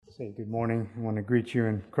Say good morning. I want to greet you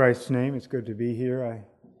in Christ's name. It's good to be here. I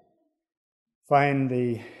find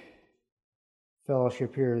the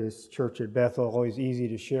fellowship here, this church at Bethel, always easy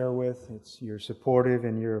to share with. You're supportive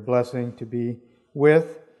and you're a blessing to be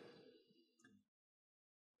with.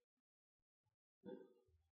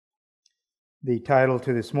 The title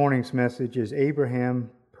to this morning's message is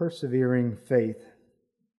Abraham Persevering Faith.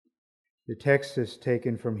 The text is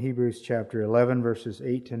taken from Hebrews chapter 11, verses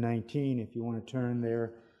 8 to 19. If you want to turn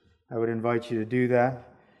there, I would invite you to do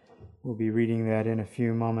that. We'll be reading that in a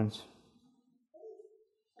few moments.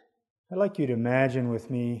 I'd like you to imagine with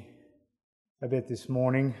me a bit this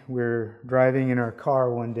morning. We're driving in our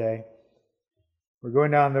car one day. We're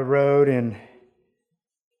going down the road and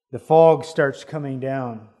the fog starts coming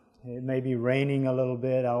down. It may be raining a little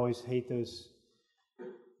bit. I always hate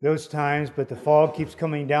those times, but the fog keeps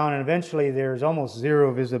coming down and eventually there's almost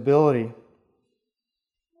zero visibility.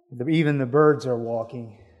 Even the birds are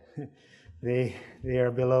walking. They are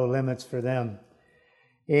below limits for them.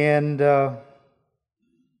 And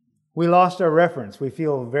we lost our reference. We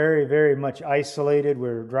feel very, very much isolated.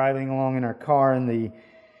 We're driving along in our car and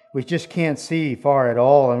we just can't see far at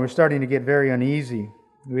all. And we're starting to get very uneasy.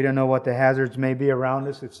 We don't know what the hazards may be around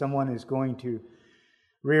us. If someone is going to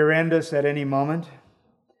rear end us at any moment,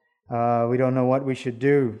 we don't know what we should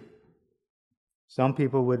do. Some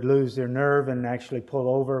people would lose their nerve and actually pull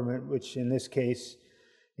over, which in this case,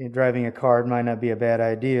 in driving a car, might not be a bad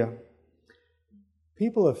idea.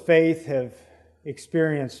 People of faith have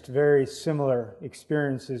experienced very similar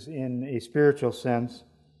experiences in a spiritual sense.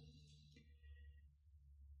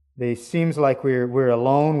 It seems like we're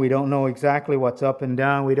alone. We don't know exactly what's up and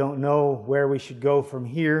down. We don't know where we should go from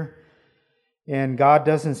here. And God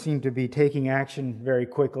doesn't seem to be taking action very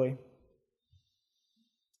quickly.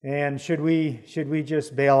 And should we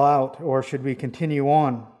just bail out or should we continue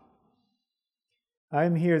on?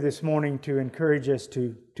 I'm here this morning to encourage us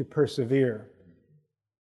to persevere.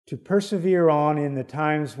 To persevere on in the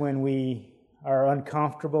times when we are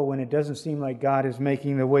uncomfortable, when it doesn't seem like God is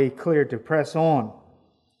making the way clear, to press on.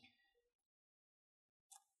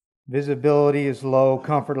 Visibility is low,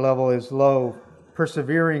 comfort level is low.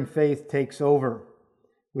 Persevering faith takes over.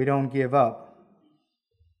 We don't give up.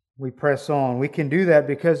 We press on. We can do that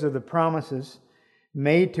because of the promises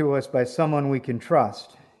made to us by someone we can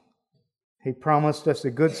trust. He promised us a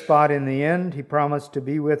good spot in the end. He promised to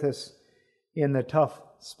be with us in the tough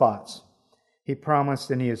spots. He promised,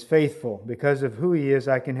 and He is faithful. Because of who He is,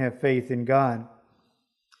 I can have faith in God.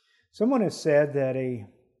 Someone has said that a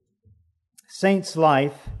saint's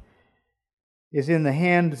life is in the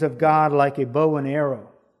hands of God like a bow and arrow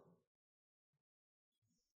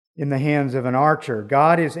in the hands of an archer.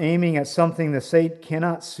 God is aiming at something the saint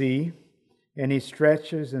cannot see, and he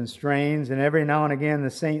stretches and strains, and every now and again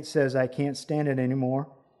the saint says, I can't stand it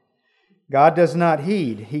anymore. God does not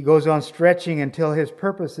heed. He goes on stretching until His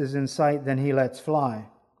purpose is in sight, then He lets fly.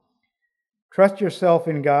 Trust yourself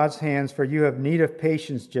in God's hands, for you have need of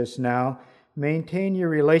patience just now. Maintain your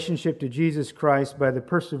relationship to Jesus Christ by the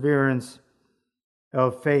perseverance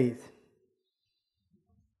of faith.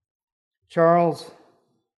 Charles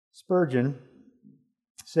Spurgeon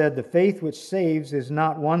said, the faith which saves is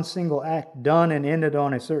not one single act done and ended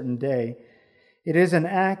on a certain day. It is an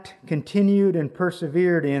act continued and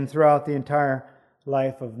persevered in throughout the entire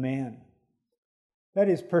life of man. That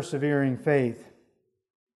is persevering faith.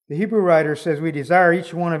 The Hebrew writer says, we desire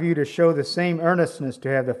each one of you to show the same earnestness, to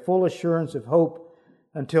have the full assurance of hope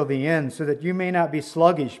until the end, so that you may not be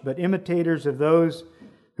sluggish, but imitators of those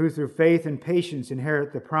who through faith and patience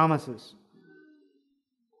inherit the promises.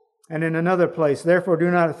 And in another place, therefore do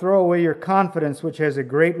not throw away your confidence, which has a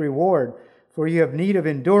great reward, for you have need of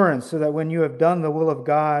endurance, so that when you have done the will of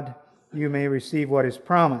God, you may receive what is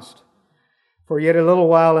promised. For yet a little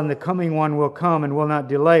while, and the coming one will come and will not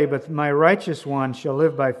delay, but my righteous one shall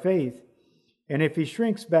live by faith. And if he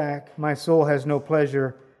shrinks back, my soul has no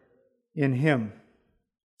pleasure in him.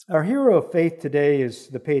 Our hero of faith today is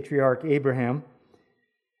the patriarch Abraham.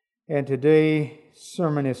 And today's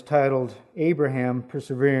sermon is titled, Abraham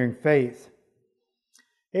Persevering Faith.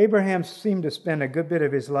 Abraham seemed to spend a good bit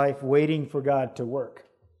of his life waiting for God to work.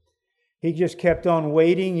 He just kept on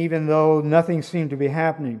waiting even though nothing seemed to be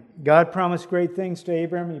happening. God promised great things to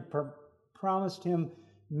Abraham. He promised him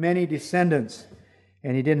many descendants,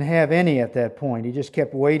 and he didn't have any at that point. He just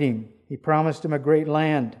kept waiting. He promised him a great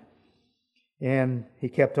land, and he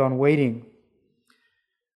kept on waiting.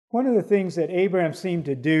 One of the things that Abraham seemed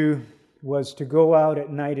to do was to go out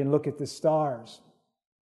at night and look at the stars.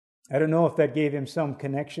 I don't know if that gave him some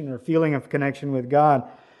connection or feeling of connection with God,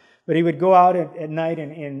 But he would go out at night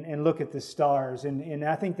and look at the stars. And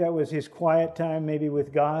I think that was his quiet time, maybe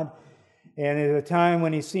with God. And it was a time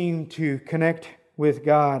when he seemed to connect with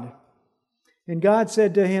God. And God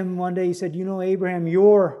said to him one day, he said, you know, Abraham,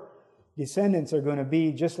 your descendants are going to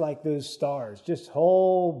be just like those stars. Just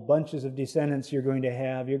whole bunches of descendants you're going to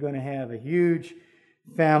have. You're going to have a huge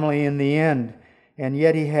family in the end. And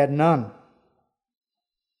yet he had none.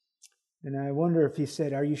 And I wonder if he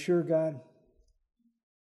said, are you sure, God?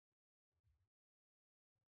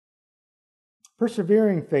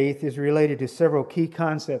 Persevering faith is related to several key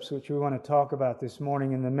concepts which we want to talk about this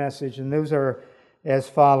morning in the message, and those are as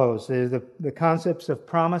follows. There's the concepts of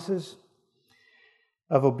promises,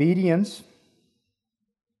 of obedience,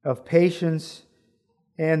 of patience,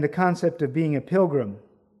 and the concept of being a pilgrim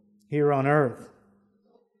here on earth.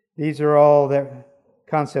 These are all that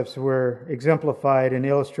concepts were exemplified and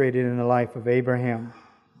illustrated in the life of Abraham.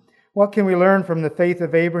 What can we learn from the faith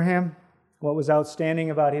of Abraham? What was outstanding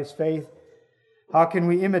about his faith? How can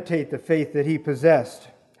we imitate the faith that he possessed?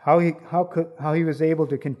 How he was able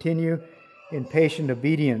to continue in patient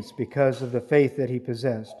obedience because of the faith that he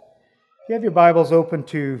possessed. If you have your Bibles open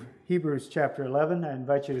to Hebrews chapter 11, I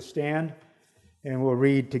invite you to stand and we'll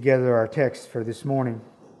read together our text for this morning.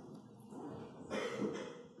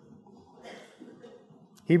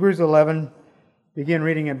 Hebrews 11, begin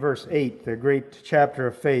reading at verse 8, the great chapter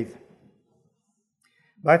of faith.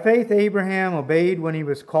 By faith Abraham obeyed when he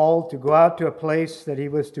was called to go out to a place that he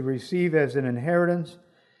was to receive as an inheritance,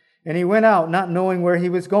 and he went out not knowing where he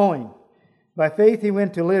was going. By faith he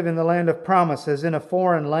went to live in the land of promise, as in a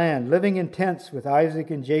foreign land, living in tents with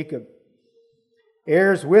Isaac and Jacob,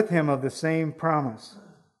 heirs with him of the same promise.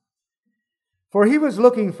 For he was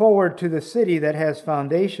looking forward to the city that has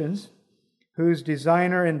foundations, whose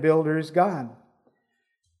designer and builder is God.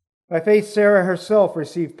 By faith Sarah herself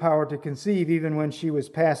received power to conceive even when she was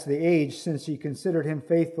past the age, since she considered him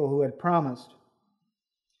faithful who had promised.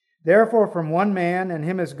 Therefore from one man, and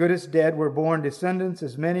him as good as dead, were born descendants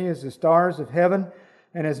as many as the stars of heaven,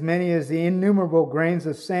 and as many as the innumerable grains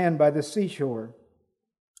of sand by the seashore.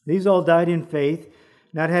 These all died in faith,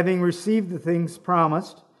 not having received the things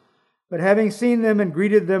promised, but having seen them and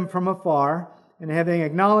greeted them from afar, and having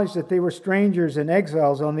acknowledged that they were strangers and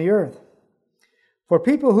exiles on the earth. For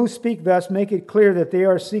people who speak thus make it clear that they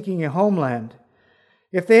are seeking a homeland.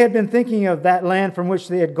 If they had been thinking of that land from which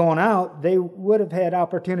they had gone out, they would have had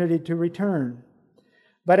opportunity to return.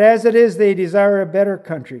 But as it is, they desire a better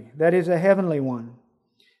country, that is, a heavenly one.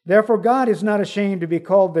 Therefore God is not ashamed to be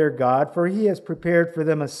called their God, for he has prepared for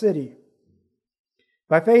them a city.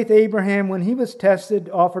 By faith Abraham, when he was tested,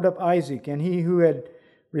 offered up Isaac, and he who had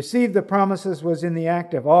received the promises was in the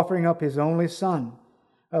act of offering up his only son,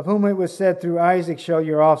 of whom it was said, through Isaac shall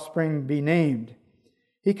your offspring be named.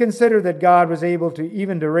 He considered that God was able to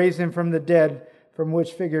even to raise him from the dead, from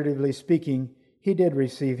which, figuratively speaking, he did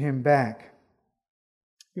receive him back.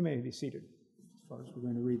 You may be seated as far as we're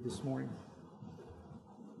going to read this morning.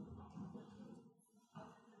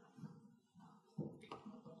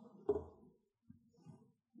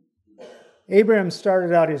 Abraham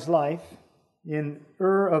started out his life in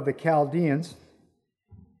Ur of the Chaldeans.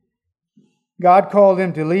 God called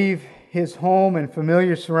him to leave his home and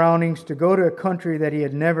familiar surroundings to go to a country that he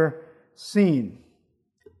had never seen.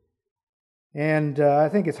 And I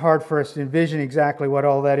think it's hard for us to envision exactly what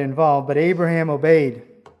all that involved, but Abraham obeyed.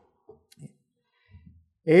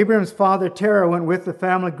 Abraham's father Terah went with the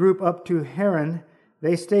family group up to Haran.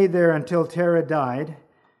 They stayed there until Terah died.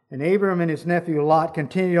 And Abraham and his nephew Lot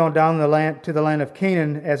continued on down the land to the land of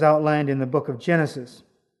Canaan, as outlined in the book of Genesis.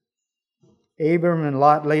 Abram and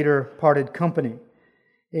Lot later parted company.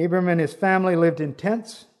 Abram and his family lived in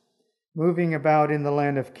tents, moving about in the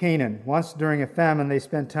land of Canaan. Once during a famine, they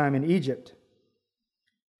spent time in Egypt.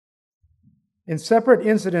 In separate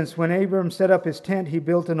incidents, when Abram set up his tent, he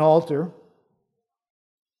built an altar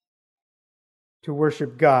to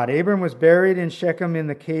worship God. Abram was buried in Shechem in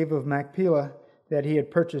the cave of Machpelah that he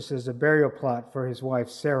had purchased as a burial plot for his wife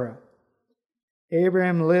Sarah.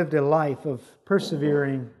 Abraham lived a life of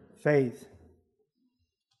persevering faith.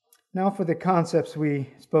 Now for the concepts we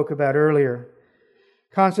spoke about earlier.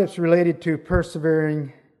 Concepts related to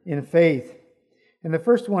persevering in faith. And the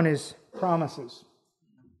first one is promises.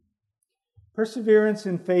 Perseverance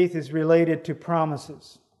in faith is related to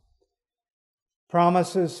promises.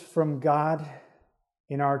 Promises from God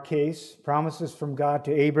in our case. Promises from God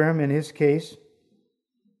to Abraham in his case.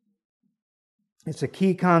 It's a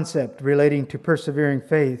key concept relating to persevering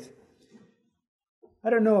faith. I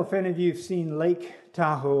don't know if any of you have seen Lake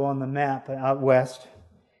Tahoe on the map out west.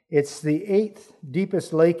 It's the 8th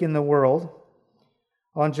deepest lake in the world,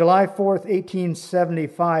 On July 4th,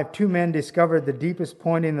 1875, two men discovered the deepest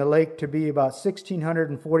point in the lake to be about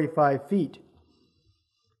 1,645 feet.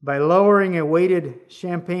 By lowering a weighted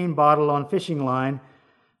champagne bottle on fishing line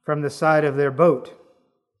from the side of their boat.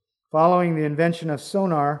 Following the invention of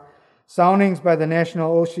sonar, soundings by the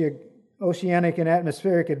National Oceanic and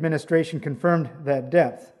Atmospheric Administration confirmed that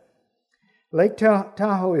depth. Lake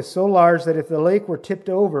Tahoe is so large that if the lake were tipped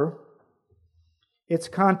over, its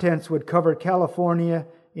contents would cover California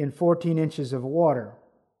in 14 inches of water.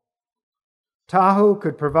 Tahoe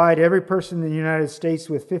could provide every person in the United States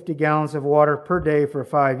with 50 gallons of water per day for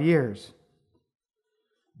 5 years.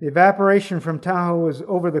 The evaporation from Tahoe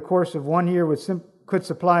over the course of 1 year could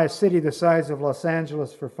supply a city the size of Los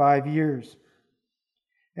Angeles for 5 years.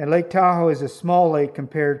 And Lake Tahoe is a small lake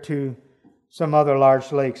compared to some other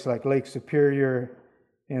large lakes like Lake Superior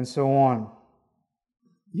and so on.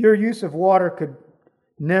 Your use of water could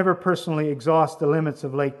never personally exhaust the limits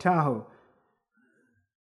of Lake Tahoe.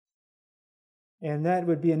 And that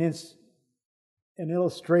would be an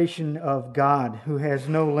illustration of God who has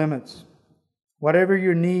no limits. Whatever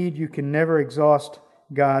you need, you can never exhaust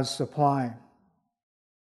God's supply.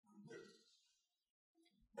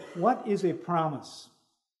 What is a promise?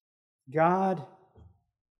 God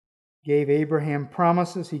gave Abraham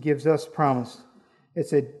promises. He gives us promise.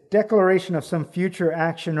 It's a declaration of some future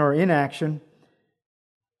action or inaction,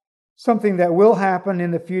 something that will happen in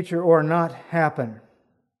the future or not happen.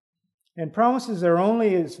 And promises are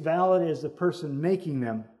only as valid as the person making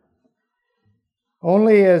them.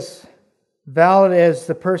 Only as valid as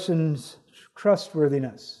the person's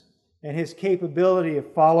trustworthiness and his capability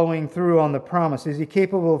of following through on the promise. Is he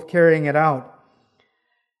capable of carrying it out?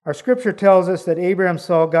 Our scripture tells us that Abraham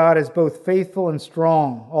saw God as both faithful and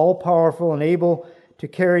strong, all-powerful and able to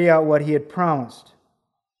carry out what he had promised.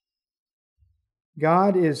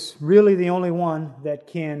 God is really the only one that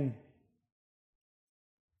can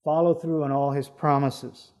follow through on all his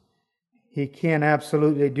promises. He can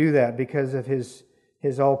absolutely do that because of his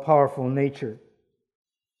all-powerful nature.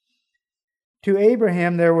 To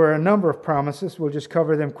Abraham, there were a number of promises. We'll just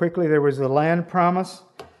cover them quickly. There was the land promise.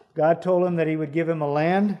 God told him that he would give him a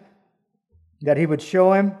land, that he would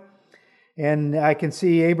show him. And I can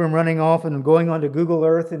see Abram running off and going onto Google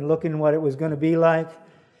Earth and looking what it was going to be like.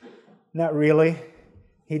 Not really.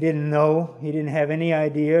 He didn't know. He didn't have any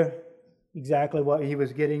idea exactly what he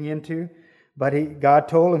was getting into. But God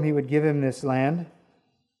told him he would give him this land.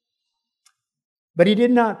 But he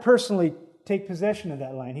did not personally take possession of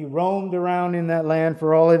that land. He roamed around in that land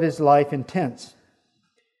for all of his life in tents.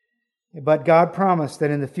 But God promised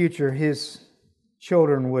that in the future his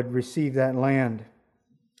children would receive that land.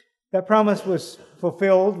 That promise was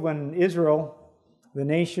fulfilled when Israel, the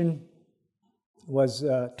nation,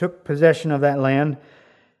 took possession of that land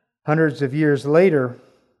hundreds of years later.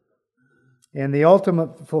 And the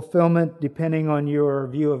ultimate fulfillment, depending on your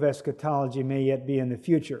view of eschatology, may yet be in the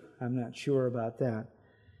future. I'm not sure about that.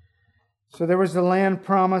 So there was the land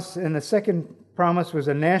promise, and the second promise was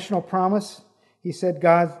a national promise. He said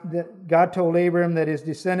God told Abraham that his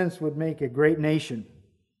descendants would make a great nation.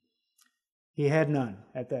 He had none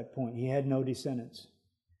at that point. He had no descendants.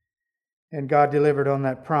 And God delivered on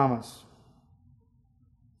that promise.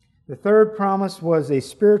 The third promise was a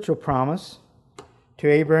spiritual promise to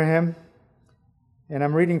Abraham. And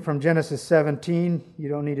I'm reading from Genesis 17. You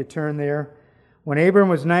don't need to turn there. When Abram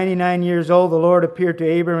was 99 years old, the Lord appeared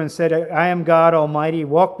to Abram and said, I am God Almighty.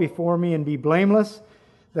 Walk before me and be blameless,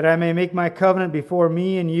 that I may make my covenant before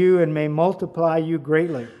me and you and may multiply you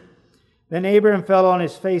greatly. Then Abram fell on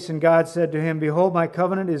his face, and God said to him, Behold, my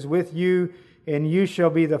covenant is with you, and you shall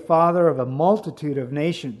be the father of a multitude of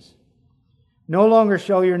nations. No longer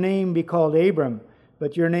shall your name be called Abram,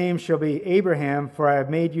 but your name shall be Abraham, for I have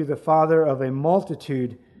made you the father of a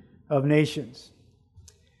multitude of nations.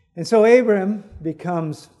 And so Abram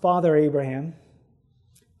becomes Father Abraham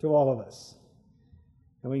to all of us.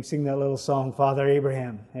 And we can sing that little song, Father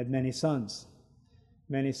Abraham had many sons.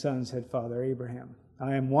 Many sons had Father Abraham.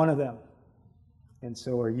 I am one of them, and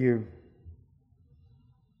so are you.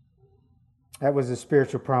 That was a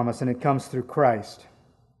spiritual promise, and it comes through Christ.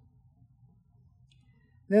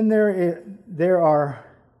 Then there are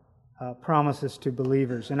promises to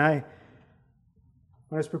believers. And when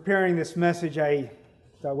I was preparing this message, I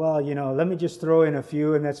thought, well, let me just throw in a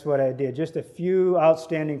few, and that's what I did. Just a few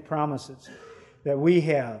outstanding promises that we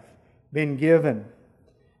have been given.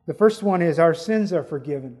 The first one is our sins are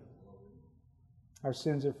forgiven. Our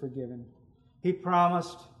sins are forgiven. He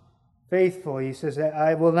promised faithfully. He says,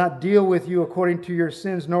 I will not deal with you according to your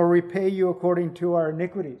sins, nor repay you according to our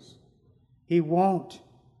iniquities. He won't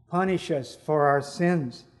punish us for our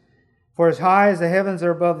sins. For as high as the heavens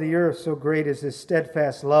are above the earth, so great is His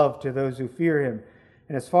steadfast love to those who fear Him.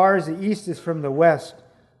 And as far as the east is from the west,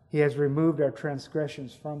 He has removed our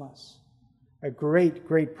transgressions from us. A great,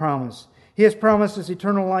 great promise. He has promised us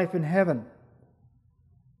eternal life in heaven.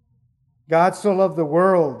 God so loved the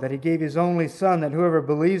world that He gave His only Son, that whoever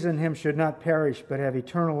believes in Him should not perish, but have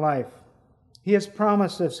eternal life. He has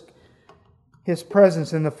promised us His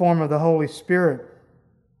presence in the form of the Holy Spirit.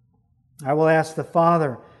 I will ask the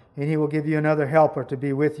Father, and He will give you another helper to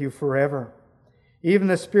be with you forever. Even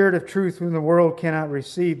the Spirit of truth whom the world cannot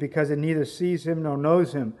receive, because it neither sees Him nor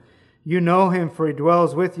knows Him. You know Him, for He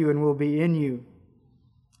dwells with you and will be in you.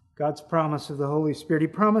 God's promise of the Holy Spirit. He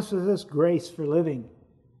promises us grace for living.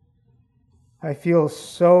 I feel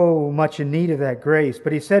so much in need of that grace.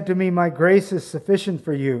 But He said to me, my grace is sufficient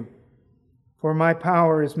for you, for my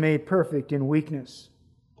power is made perfect in weakness.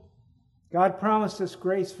 God promised us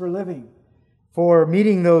grace for living, for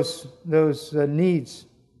meeting those needs,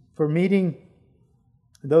 for meeting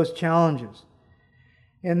those challenges.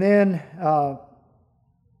 And then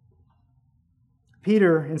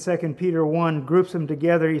Peter, in 2 Peter 1, groups them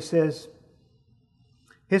together. He says,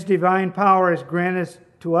 His divine power has granted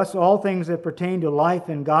to us all things that pertain to life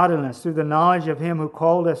and godliness through the knowledge of Him who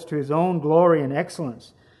called us to His own glory and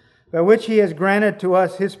excellence, by which He has granted to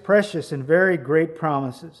us His precious and very great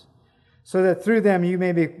promises, so that through them you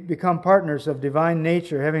may become partners of divine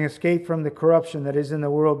nature, having escaped from the corruption that is in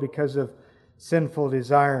the world because of sinful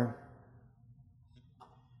desire.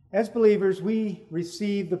 As believers, we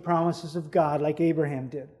receive the promises of God like Abraham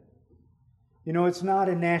did. You know, it's not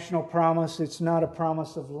a national promise, it's not a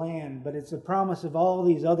promise of land, but it's a promise of all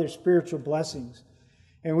these other spiritual blessings.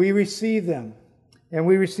 And we receive them, and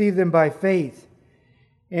we receive them by faith.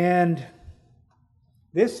 And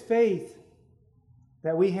this faith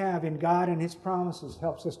that we have in God and His promises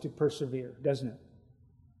helps us to persevere, doesn't it?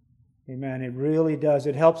 Amen. It really does.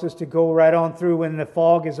 It helps us to go right on through when the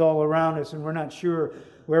fog is all around us and we're not sure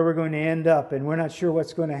where we're going to end up and we're not sure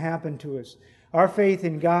what's going to happen to us. Our faith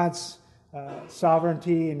in God's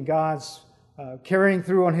sovereignty and God's carrying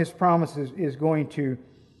through on His promises is going to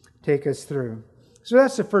take us through. So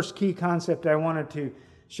that's the first key concept I wanted to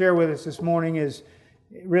share with us this morning, is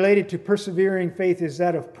related to persevering faith, is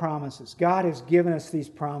that of promises. God has given us these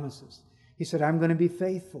promises. He said, I'm going to be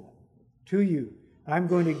faithful to you. I'm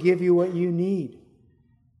going to give you what you need.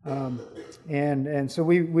 And so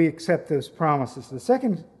we accept those promises. The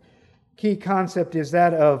second key concept is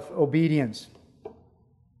that of obedience.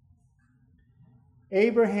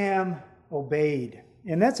 Abraham obeyed.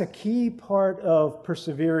 And that's a key part of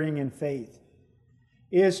persevering in faith,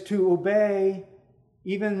 is to obey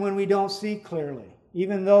even when we don't see clearly.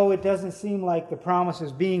 Even though it doesn't seem like the promise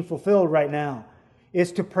is being fulfilled right now,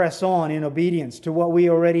 it's to press on in obedience to what we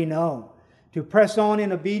already know. To press on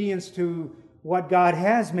in obedience to what God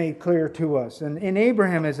has made clear to us. And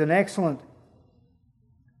Abraham is an excellent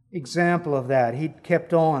example of that. He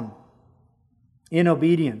kept on in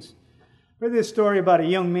obedience. I read this story about a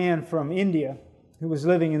young man from India who was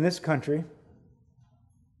living in this country.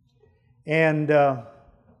 And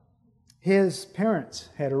his parents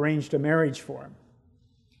had arranged a marriage for him,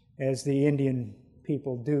 as the Indian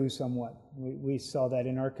people do somewhat. We saw that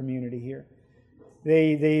in our community here.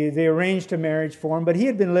 They arranged a marriage for him, but he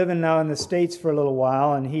had been living now in the States for a little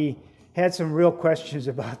while, and he had some real questions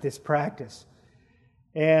about this practice.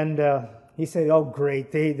 And he said, oh,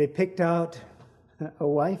 great, they picked out a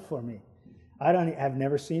wife for me. I've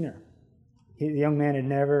never seen her. The young man had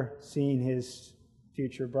never seen his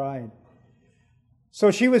future bride.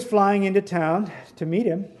 So she was flying into town to meet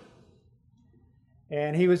him,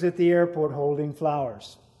 and he was at the airport holding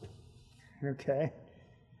flowers. Okay?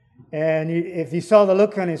 And if you saw the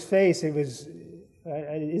look on his face, it was,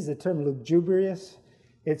 is the term lugubrious?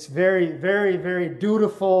 It's very, very, very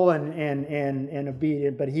dutiful and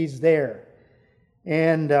obedient, but he's there.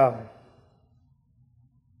 And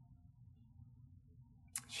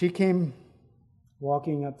she came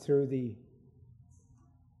walking up through the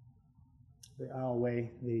aisleway,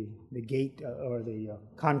 the gate or the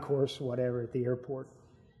concourse, whatever, at the airport.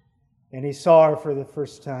 And he saw her for the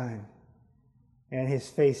first time. And his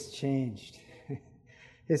face changed.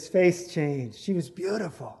 His face changed. She was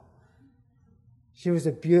beautiful. She was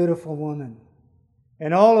a beautiful woman.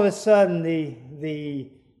 And all of a sudden,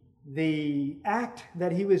 the act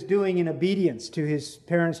that he was doing in obedience to his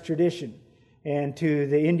parents' tradition and to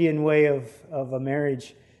the Indian way of a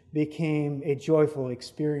marriage became a joyful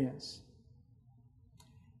experience.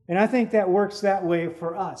 And I think that works that way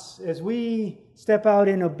for us. As we step out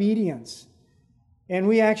in obedience and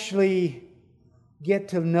we actually get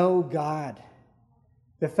to know God,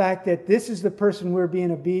 The fact that this is the person we're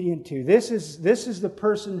being obedient to. This is the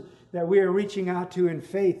person that we are reaching out to in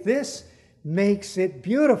faith. This makes it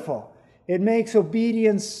beautiful. It makes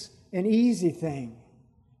obedience an easy thing.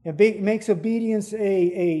 It makes obedience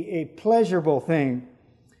a pleasurable thing.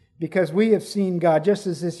 Because we have seen God, just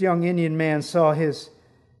as this young Indian man saw his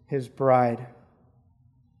bride.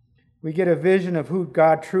 We get a vision of who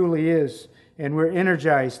God truly is, and we're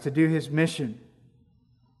energized to do His mission.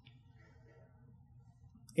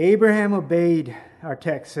 Abraham obeyed, our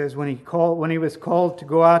text says, when he was called to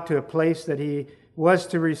go out to a place that he was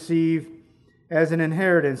to receive as an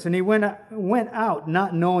inheritance. And he went out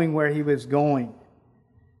not knowing where he was going.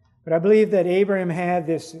 But I believe that Abraham had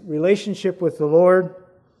this relationship with the Lord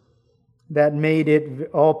that made it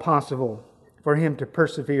all possible for him to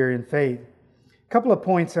persevere in faith. A couple of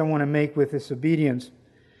points I want to make with this obedience.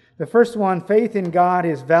 The first one, faith in God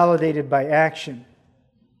is validated by action.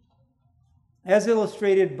 As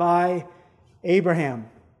illustrated by Abraham,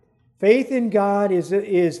 faith in God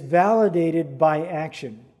is validated by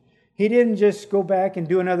action. He didn't just go back and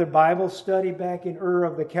do another Bible study back in Ur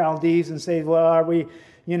of the Chaldees and say, well,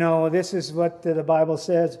 this is what the Bible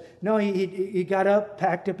says. No, he got up,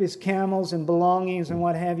 packed up his camels and belongings and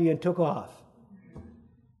what have you, and took off.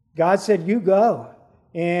 God said, you go,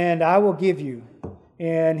 and I will give you.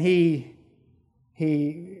 And he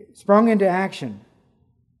sprung into action.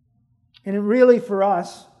 And really for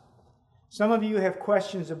us, some of you have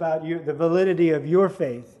questions about the validity of your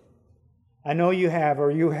faith. I know you have,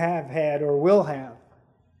 or you have had, or will have.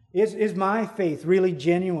 Is my faith really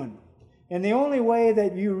genuine? And the only way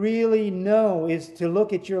that you really know is to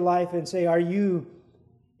look at your life and say,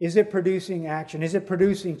 is it producing action? Is it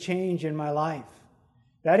producing change in my life?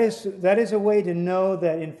 That is a way to know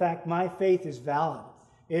that, in fact, my faith is valid.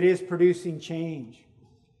 It is producing change.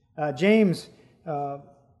 James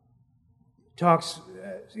talks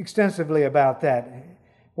extensively about that.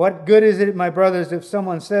 What good is it, my brothers, if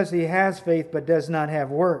someone says he has faith but does not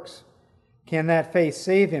have works? Can that faith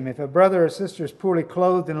save him? If a brother or sister is poorly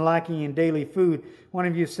clothed and lacking in daily food, one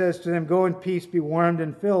of you says to them, go in peace, be warmed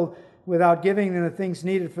and filled, without giving them the things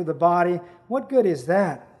needed for the body, what good is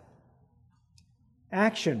that?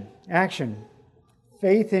 Action.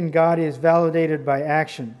 Faith in God is validated by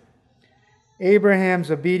action.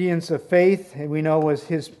 Abraham's obedience of faith, we know, was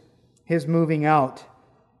his moving out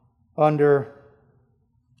under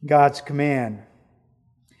God's command.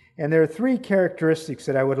 And there are three characteristics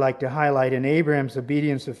that I would like to highlight in Abraham's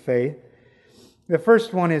obedience of faith. The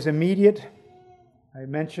first one is immediate. I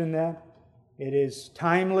mentioned that. It is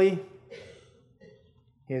timely.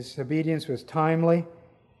 His obedience was timely.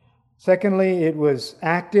 Secondly, it was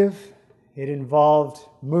active. It involved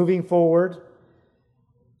moving forward.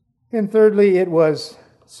 And thirdly, it was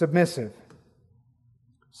submissive.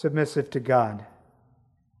 Submissive to God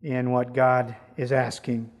in what God is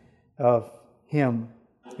asking of him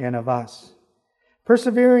and of us.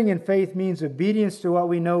 Persevering in faith means obedience to what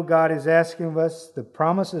we know God is asking of us. The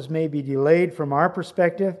promises may be delayed from our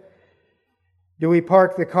perspective. Do we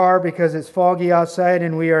park the car because it's foggy outside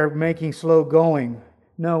and we are making slow going?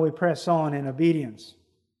 No, we press on in obedience.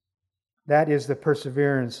 That is the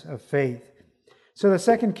perseverance of faith. So the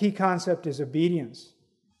second key concept is obedience.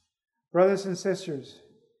 Brothers and sisters,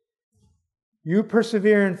 you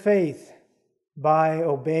persevere in faith by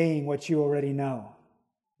obeying what you already know.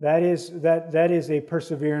 That is a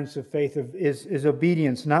perseverance of faith, is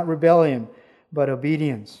obedience, not rebellion, but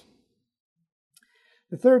obedience.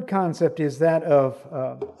 The third concept is that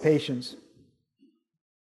of patience.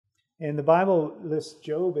 And the Bible lists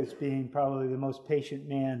Job as being probably the most patient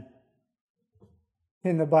man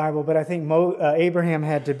in the Bible, but I think Abraham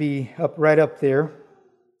had to be right up there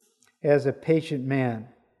as a patient man.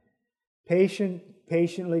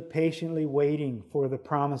 Patiently waiting for the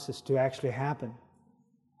promises to actually happen.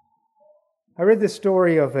 I read the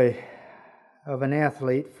story of an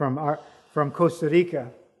athlete from Costa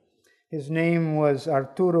Rica. His name was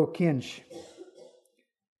Arturo Kinch.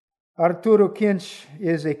 Arturo Kinch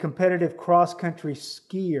is a competitive cross-country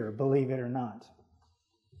skier, believe it or not.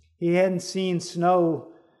 He hadn't seen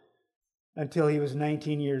snow until he was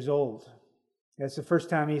 19 years old. That's the first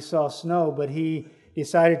time he saw snow, but he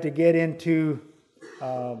decided to get into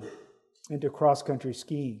cross-country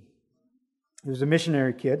skiing. He was a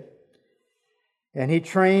missionary kid, and he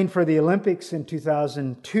trained for the Olympics in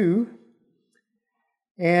 2002.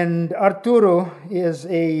 And Arturo is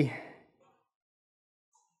a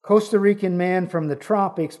Costa Rican man from the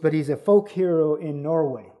tropics, but he's a folk hero in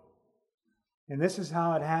Norway. And this is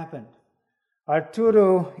how it happened.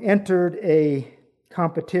 Arturo entered a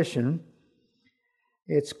competition.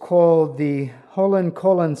 It's called the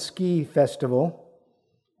Holmenkollen Ski Festival.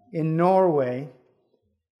 in Norway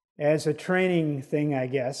as a training thing, I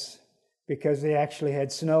guess, because they actually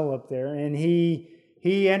had snow up there. And he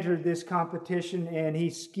entered this competition and he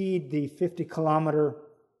skied the 50-kilometer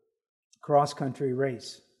cross-country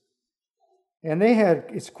race. And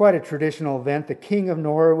it's quite a traditional event. The King of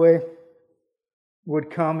Norway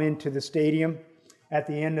would come into the stadium at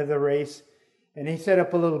the end of the race, and he set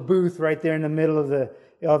up a little booth right there in the middle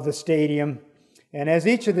of the stadium. And as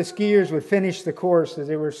each of the skiers would finish the course, as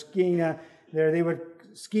they were skiing there, they would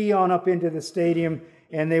ski on up into the stadium,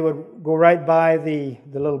 and they would go right by the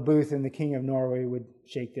little booth, and the King of Norway would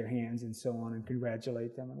shake their hands and so on and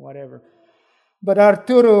congratulate them and whatever. But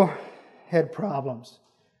Arturo had problems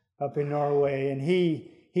up in Norway, and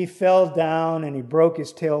he fell down and he broke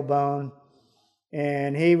his tailbone,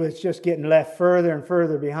 and he was just getting left further and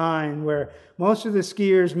further behind, where most of the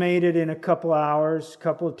skiers made it in a couple hours,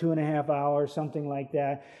 2.5 hours, something like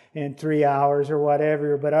that, in 3 hours or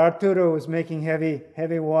whatever. But Arturo was making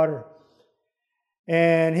heavy water.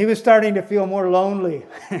 And he was starting to feel more lonely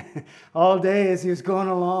all day as he was going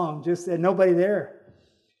along, just nobody there.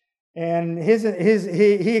 And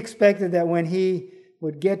he expected that when he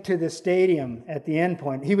would get to the stadium at the end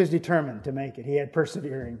point, he was determined to make it. He had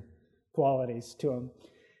persevering qualities to him.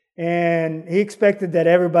 And he expected that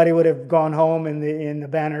everybody would have gone home and the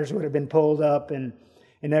banners would have been pulled up and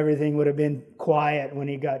everything would have been quiet when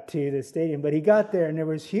he got to the stadium. But he got there and there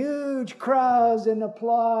was huge crowds and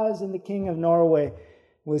applause, and the King of Norway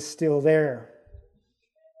was still there.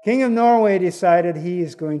 King of Norway decided he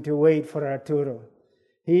is going to wait for Arturo.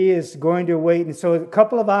 He is going to wait. And so a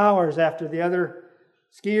couple of hours after the other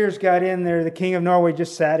skiers got in there, the King of Norway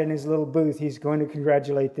just sat in his little booth. He's going to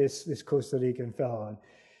congratulate this Costa Rican fellow. And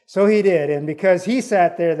so he did. And because he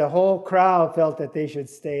sat there, the whole crowd felt that they should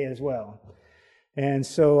stay as well. And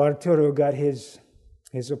so Arturo got his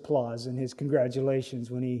applause and his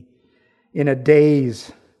congratulations when he, in a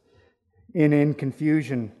daze, in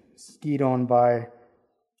confusion, skied on by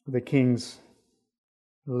the king's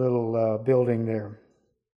little building there.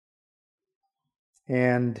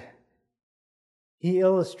 And he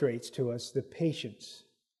illustrates to us the patience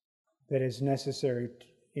that is necessary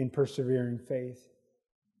in persevering faith.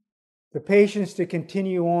 The patience to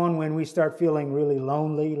continue on when we start feeling really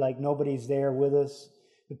lonely, like nobody's there with us.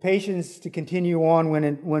 The patience to continue on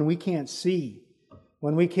when we can't see,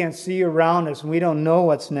 when we can't see around us and we don't know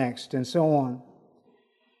what's next, and so on.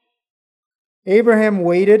 Abraham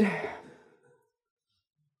waited.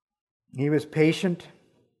 He was patient.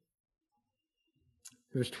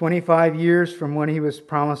 It was 25 years from when he was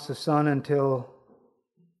promised a son until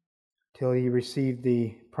he received the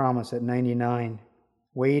promise at 99.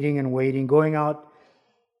 Waiting and waiting, going out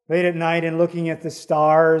late at night and looking at the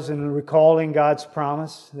stars and recalling God's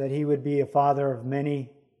promise that he would be a father of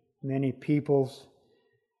many, many peoples,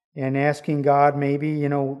 and asking God, maybe,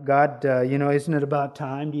 God, isn't it about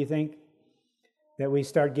time, do you think, that we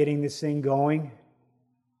start getting this thing going?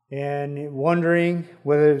 And wondering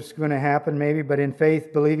whether it's going to happen, maybe, but in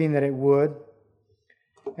faith, believing that it would.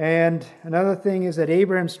 And another thing is that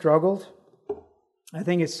Abraham struggled. I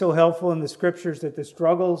think it's so helpful in the Scriptures that the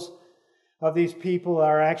struggles of these people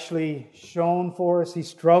are actually shown for us. He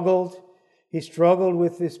struggled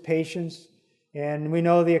with this patience. And we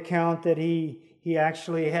know the account that he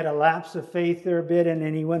actually had a lapse of faith there a bit, and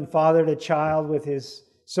then he went and fathered a child with his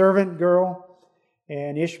servant girl.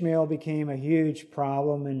 And Ishmael became a huge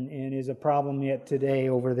problem and is a problem yet today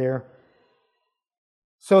over there.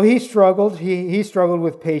 So he struggled. He struggled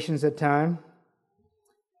with patience at times.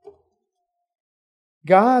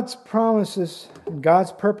 God's promises and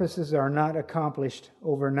God's purposes are not accomplished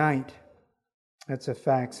overnight. That's a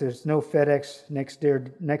fact. There's no FedEx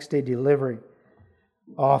next day delivery,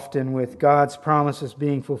 often with God's promises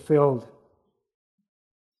being fulfilled.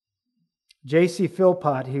 J.C.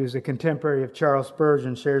 Philpott, he was a contemporary of Charles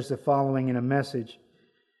Spurgeon, shares the following in a message.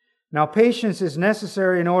 Now, patience is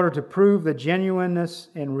necessary in order to prove the genuineness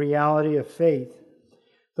and reality of faith.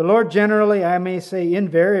 The Lord generally, I may say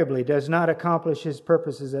invariably, does not accomplish His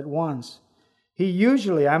purposes at once. He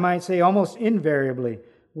usually, I might say almost invariably,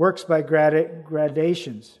 works by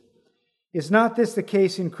gradations. Is not this the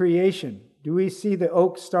case in creation? Do we see the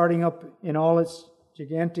oak starting up in all its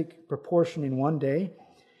gigantic proportion in one day?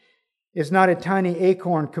 Is not a tiny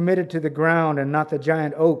acorn committed to the ground, and not the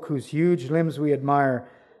giant oak whose huge limbs we admire,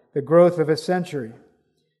 the growth of a century?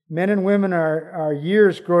 Men and women are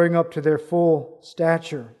years growing up to their full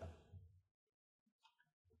stature.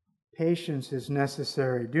 Patience is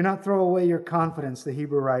necessary. Do not throw away your confidence, the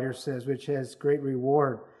Hebrew writer says, which has great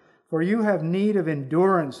reward. For you have need of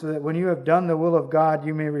endurance, so that when you have done the will of God,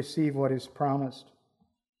 you may receive what is promised.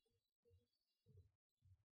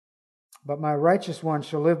 But my righteous one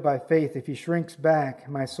shall live by faith. If he shrinks back,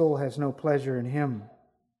 my soul has no pleasure in him.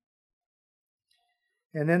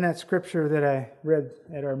 And then that scripture that I read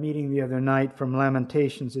at our meeting the other night from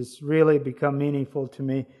Lamentations, it's really become meaningful to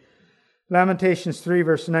me. Lamentations 3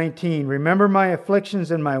 verse 19, remember my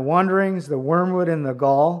afflictions and my wanderings, the wormwood and the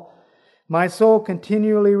gall. My soul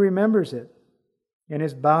continually remembers it and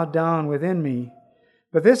is bowed down within me.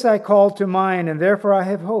 But this I call to mind, and therefore I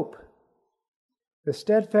have hope. The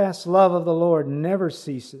steadfast love of the Lord never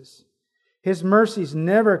ceases. His mercies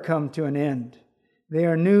never come to an end. They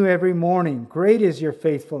are new every morning. Great is your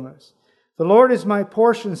faithfulness. The Lord is my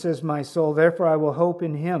portion, says my soul, therefore I will hope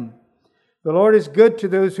in him. The Lord is good to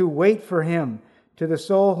those who wait for him, to the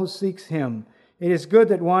soul who seeks him. It is good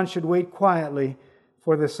that one should wait quietly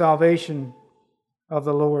for the salvation of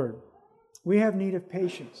the Lord. We have need of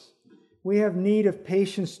patience. We have need of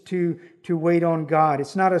patience to wait on God.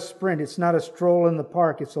 It's not a sprint. It's not a stroll in the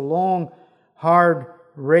park. It's a long, hard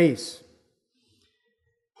race.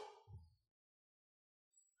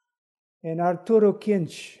 And Arturo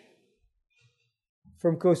Kinch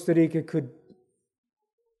from Costa Rica could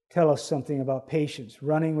tell us something about patience,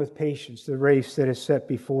 running with patience, the race that is set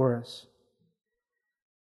before us.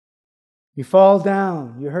 You fall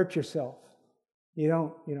down, you hurt yourself. You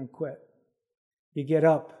don't quit. You get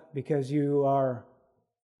up because you are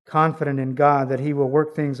confident in God that He will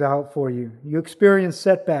work things out for you. You experience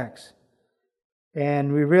setbacks.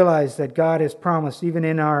 And we realize that God has promised, even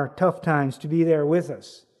in our tough times, to be there with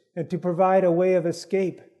us and to provide a way of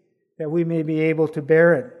escape that we may be able to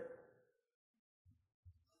bear it.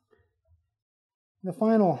 The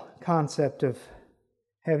final concept of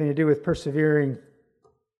having to do with persevering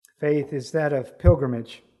faith is that of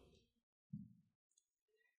pilgrimage.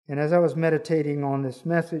 And as I was meditating on this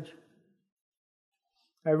message,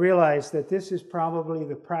 I realized that this is probably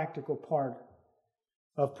the practical part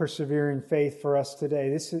of persevering faith for us today.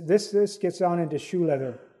 This gets on into shoe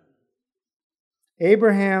leather.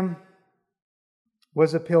 Abraham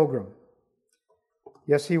was a pilgrim.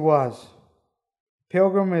 Yes, he was.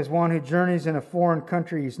 Pilgrim is one who journeys in a foreign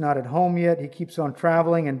country. He's not at home yet. He keeps on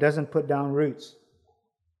traveling and doesn't put down roots.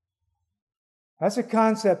 That's a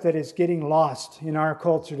concept that is getting lost in our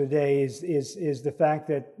culture today, is the fact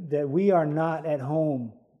that we are not at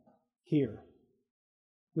home here.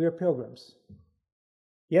 We are pilgrims.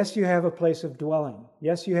 Yes, you have a place of dwelling.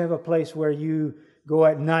 Yes, you have a place where you go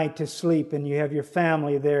at night to sleep and you have your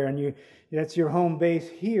family there and that's your home base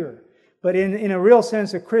here. But in a real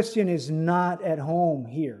sense, a Christian is not at home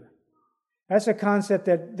here. That's a concept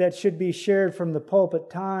that should be shared from the pulpit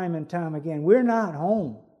time and time again. We're not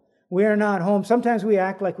home. We are not home. Sometimes we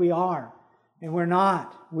act like we are, and we're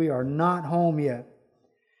not. We are not home yet.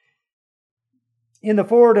 In the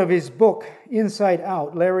foreword of his book, Inside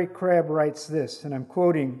Out, Larry Crabb writes this, and I'm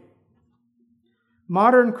quoting,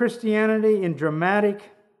 "Modern Christianity, in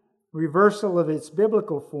dramatic reversal of its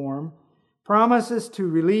biblical form, promises to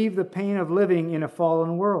relieve the pain of living in a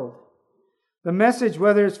fallen world. The message,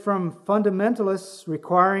 whether it's from fundamentalists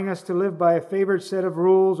requiring us to live by a favored set of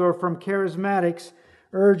rules or from charismatics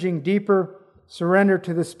urging deeper surrender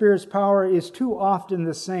to the Spirit's power, is too often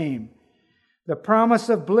the same. The promise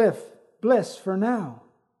of bliss for now.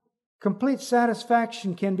 Complete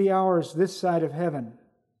satisfaction can be ours this side of heaven.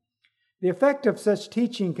 The effect of such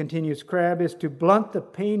teaching," continues Crabb, "is to blunt the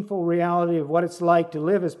painful reality of what it's like to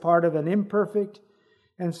live as part of an imperfect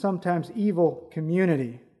and sometimes evil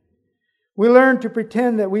community. We learn to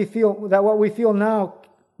pretend that what we feel now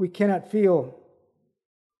we cannot feel.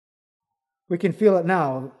 We can feel it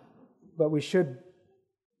now, but we should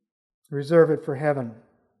reserve it for heaven.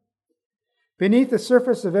 Beneath the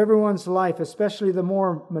surface of everyone's life, especially the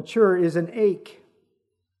more mature, is an ache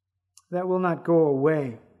that will not go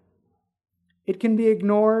away. It can be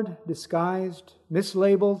ignored, disguised,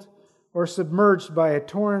 mislabeled, or submerged by a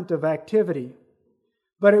torrent of activity,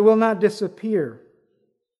 but it will not disappear.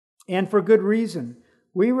 And for good reason.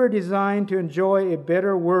 We were designed to enjoy a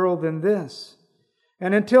better world than this.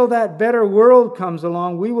 And until that better world comes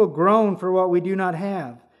along, we will groan for what we do not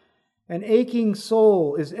have. An aching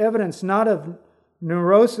soul is evidence not of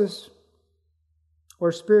neurosis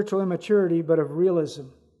or spiritual immaturity, but of realism.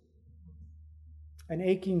 An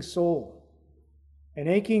aching soul. An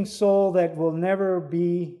aching soul that will never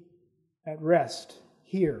be at rest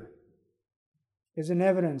here is an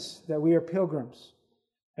evidence that we are pilgrims.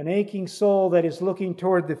 An aching soul that is looking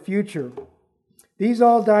toward the future. These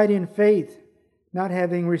all died in faith, not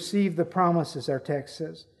having received the promises, our text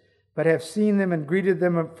says, but have seen them and greeted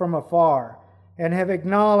them from afar, and have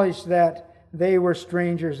acknowledged that they were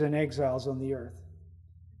strangers and exiles on the earth.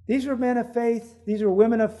 These were men of faith. These were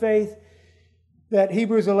women of faith. that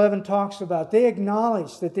Hebrews 11 talks about. They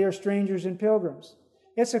acknowledge that they are strangers and pilgrims.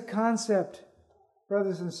 It's a concept,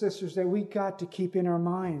 brothers and sisters, that we got to keep in our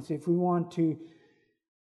minds if we want to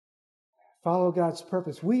follow God's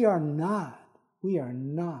purpose. We are not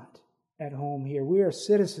at home here. We are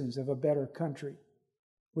citizens of a better country.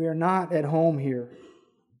 We are not at home here.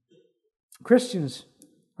 Christians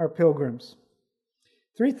are pilgrims.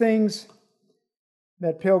 3 things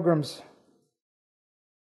that pilgrims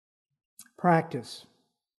practice.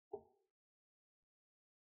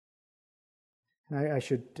 I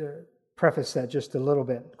should preface that just a little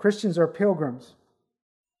bit. Christians are pilgrims.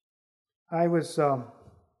 I read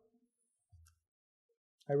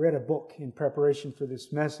a book in preparation for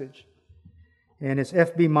this message, and it's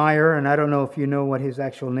F.B. Meyer, and I don't know if you know what his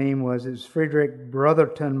actual name was. It's Frederick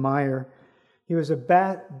Brotherton Meyer. He was a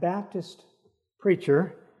Baptist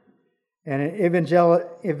preacher and an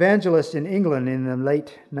evangelist in England in the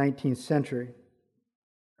late 19th century,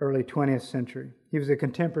 early 20th century. He was a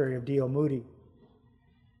contemporary of D.L. Moody.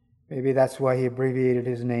 Maybe that's why he abbreviated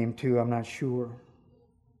his name too, I'm not sure.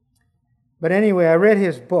 But anyway, I read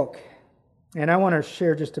his book, and I want to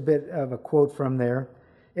share just a bit of a quote from there.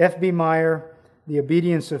 F.B. Meyer, The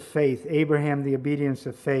Obedience of Faith, Abraham, the Obedience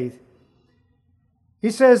of Faith.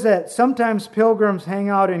 He says that sometimes pilgrims hang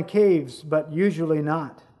out in caves, but usually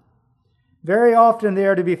not. Very often they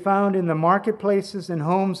are to be found in the marketplaces and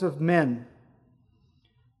homes of men,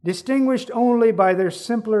 distinguished only by their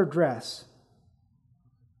simpler dress,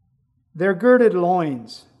 their girded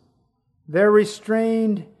loins, their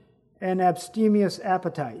restrained and abstemious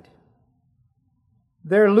appetite,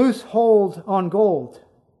 their loose hold on gold,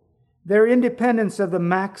 their independence of the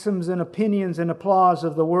maxims and opinions and applause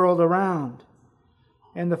of the world around,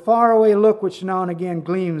 and the faraway look which now and again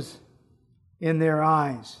gleams in their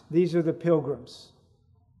eyes. These are the pilgrims.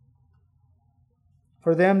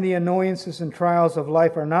 For them, the annoyances and trials of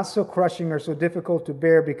life are not so crushing or so difficult to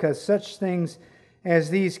bear, because such things as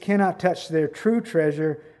these cannot touch their true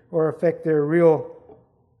treasure or affect their real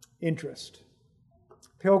interest.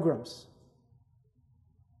 Pilgrims.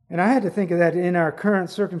 And I had to think of that in our current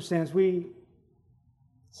circumstance.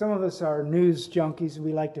 Some of us are news junkies.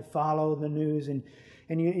 We like to follow the news, and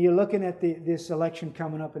you're looking at this election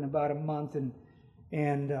coming up in about a month, and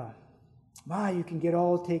you can get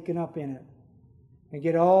all taken up in it and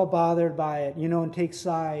get all bothered by it, and take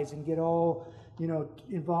sides and get all,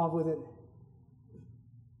 involved with it.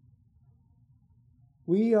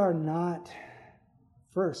 We are not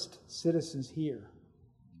first citizens here.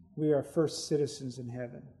 We are first citizens in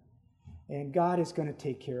heaven. And God is going to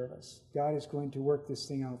take care of us. God is going to work this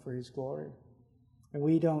thing out for His glory. And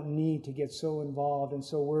we don't need to get so involved and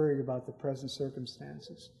so worried about the present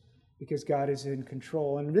circumstances, because God is in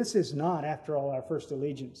control. And this is not, after all, our first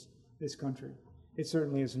allegiance, this country. It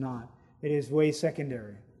certainly is not. It is way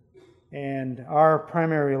secondary. And our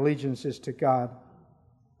primary allegiance is to God.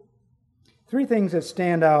 3 things that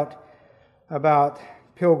stand out about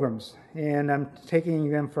pilgrims, and I'm taking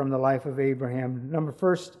them from the life of Abraham.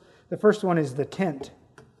 The first one is the tent.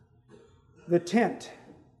 The tent.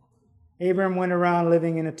 Abraham went around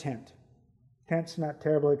living in a tent. Tent's not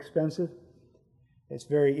terribly expensive. It's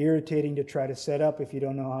very irritating to try to set up if you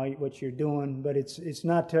don't know what you're doing, but it's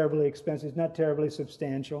not terribly expensive. It's not terribly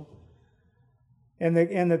substantial. And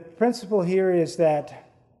the principle here is that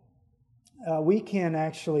we can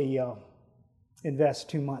actually invest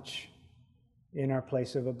too much in our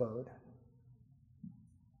place of abode.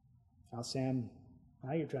 I'll say,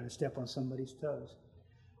 now you're trying to step on somebody's toes.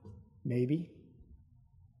 Maybe.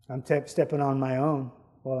 I'm stepping on my own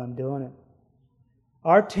while I'm doing it.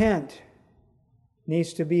 Our tent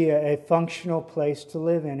needs to be a functional place to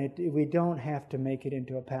live in. We don't have to make it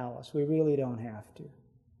into a palace. We really don't have to.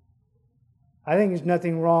 I think there's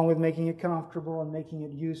nothing wrong with making it comfortable and making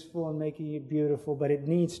it useful and making it beautiful, but it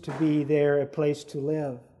needs to be there, a place to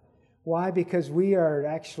live. Why? Because we are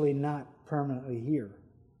actually not permanently here.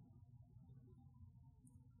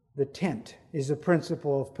 The tent is the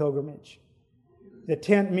principle of pilgrimage. The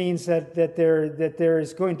tent means that there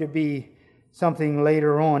is going to be something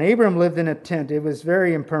later on. Abram lived in a tent. It was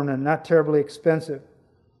very impermanent, not terribly expensive.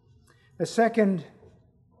 The second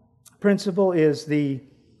principle is the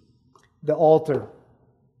altar.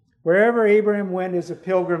 Wherever Abraham went as a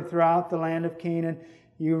pilgrim throughout the land of Canaan,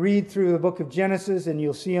 you read through the book of Genesis and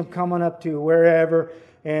you'll see him coming up to wherever,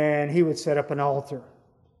 and he would set up an altar.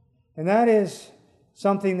 And that is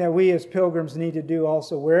something that we as pilgrims need to do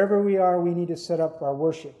also. Wherever we are, we need to set up our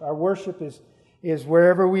worship. Our worship is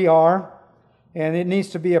wherever we are, and it needs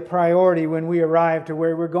to be a priority when we arrive to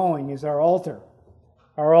where we're going, is our altar.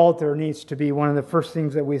 Our altar needs to be one of the first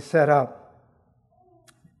things that we set up.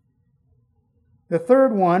 The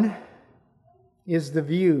third one is the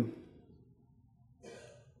view.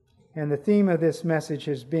 And the theme of this message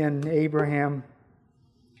has been Abraham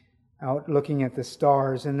out looking at the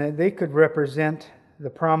stars, and that they could represent the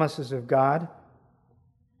promises of God.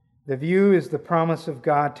 The view is the promise of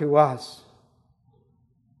God to us.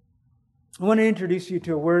 I want to introduce you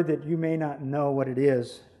to a word that you may not know what it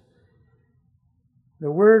is.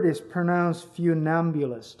 The word is pronounced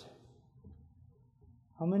funambulist.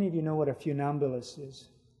 How many of you know what a funambulist is?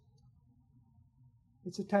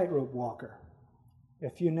 It's a tightrope walker.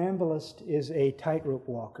 A funambulist is a tightrope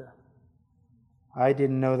walker. I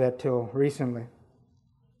didn't know that till recently.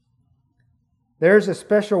 There's a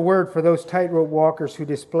special word for those tightrope walkers who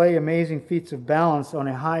display amazing feats of balance on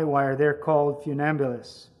a high wire. They're called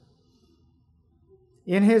funambulists.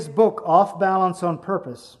 In his book, Off Balance on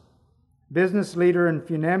Purpose, business leader and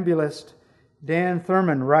funambulist Dan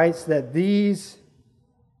Thurman writes that these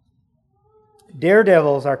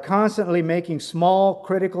daredevils are constantly making small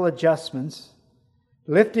critical adjustments,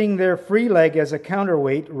 lifting their free leg as a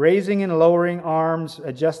counterweight, raising and lowering arms,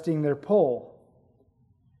 adjusting their pole.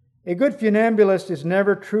 A good funambulist is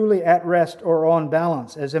never truly at rest or on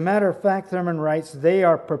balance. As a matter of fact, Thurman writes, they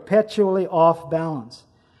are perpetually off balance,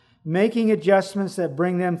 making adjustments that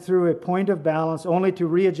bring them through a point of balance only to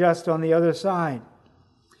readjust on the other side.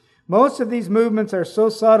 Most of these movements are so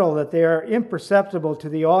subtle that they are imperceptible to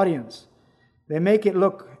the audience. They make it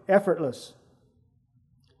look effortless.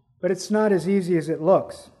 But it's not as easy as it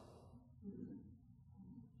looks.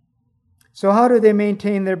 So how do they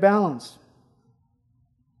maintain their balance?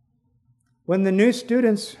 When the new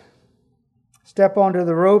students step onto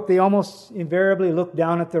the rope, they almost invariably look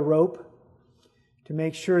down at the rope to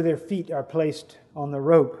make sure their feet are placed on the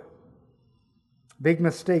rope. Big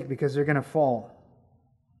mistake, because they're going to fall.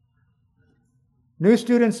 New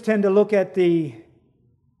students tend to look at the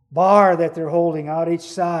bar that they're holding out each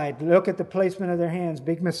side. Look at the placement of their hands.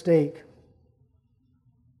 Big mistake.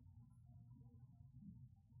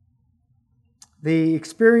 The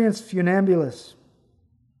experienced funambulists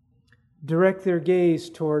direct their gaze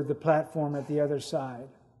toward the platform at the other side.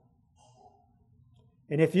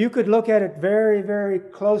 And if you could look at it very, very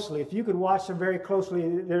closely, if you could watch them very closely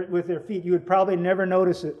with their feet, you would probably never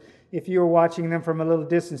notice it if you were watching them from a little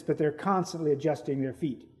distance, but they're constantly adjusting their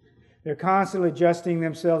feet. They're constantly adjusting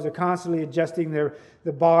themselves. They're constantly adjusting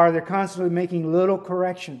the bar. They're constantly making little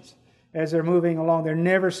corrections as they're moving along. They're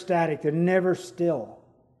never static. They're never still.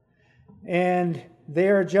 And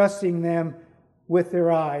they're adjusting them with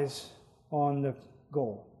their eyes on the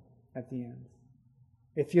goal at the end.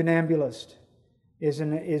 A funambulist is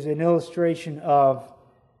an illustration of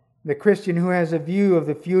the Christian who has a view of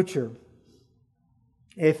the future,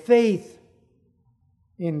 a faith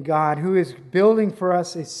in God, who is building for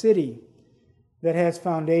us a city that has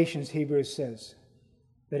foundations, Hebrews says,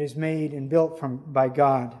 that is made and built by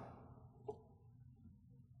God.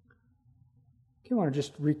 I want to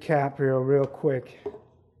just recap real quick.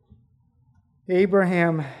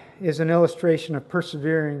 Abraham is an illustration of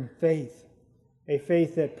persevering faith, a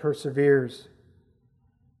faith that perseveres.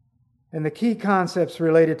 And the key concepts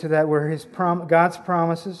related to that were God's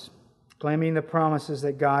promises, claiming the promises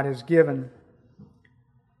that God has given.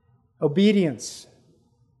 Obedience,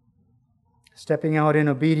 stepping out in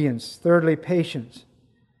obedience. Thirdly, patience,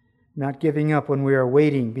 not giving up when we are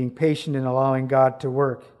waiting, being patient in allowing God to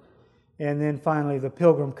work. And then finally, the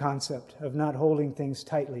pilgrim concept of not holding things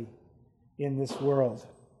tightly in this world,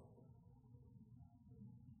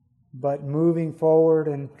 but moving forward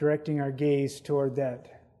and directing our gaze toward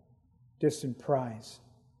that distant prize.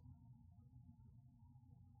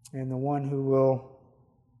 And the one who will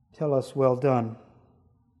tell us, well done,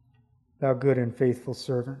 thou good and faithful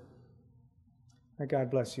servant. May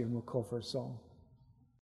God bless you, and we'll call for a song.